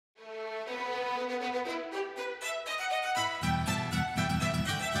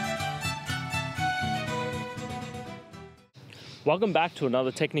Welcome back to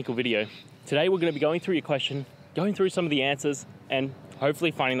another technical video. Today we're going to be going through your question, going through some of the answers, and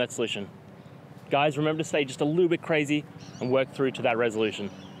hopefully finding that solution. Guys, remember to stay just a little bit crazy and work through to that resolution.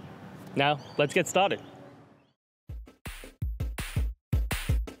 Now, let's get started.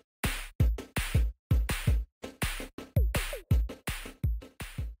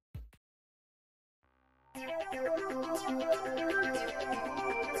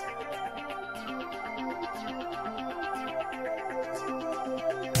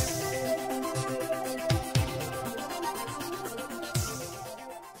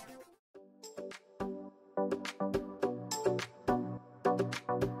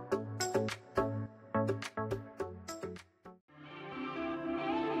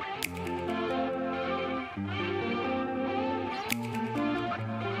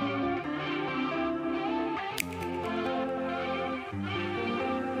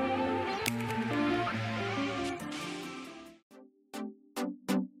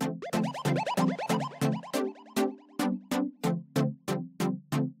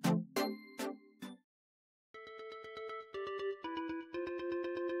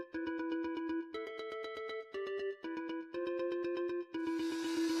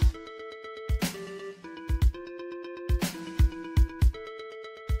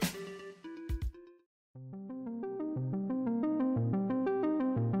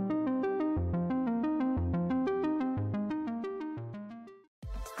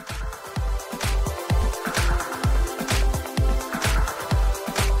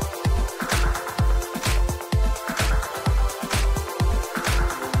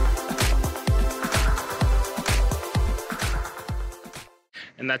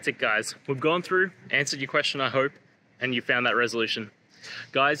 And that's it, guys. We've gone through, answered your question, I hope, and you found that resolution.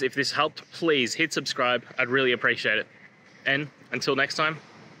 Guys, if this helped, please hit subscribe. I'd really appreciate it. And until next time,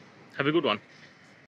 have a good one.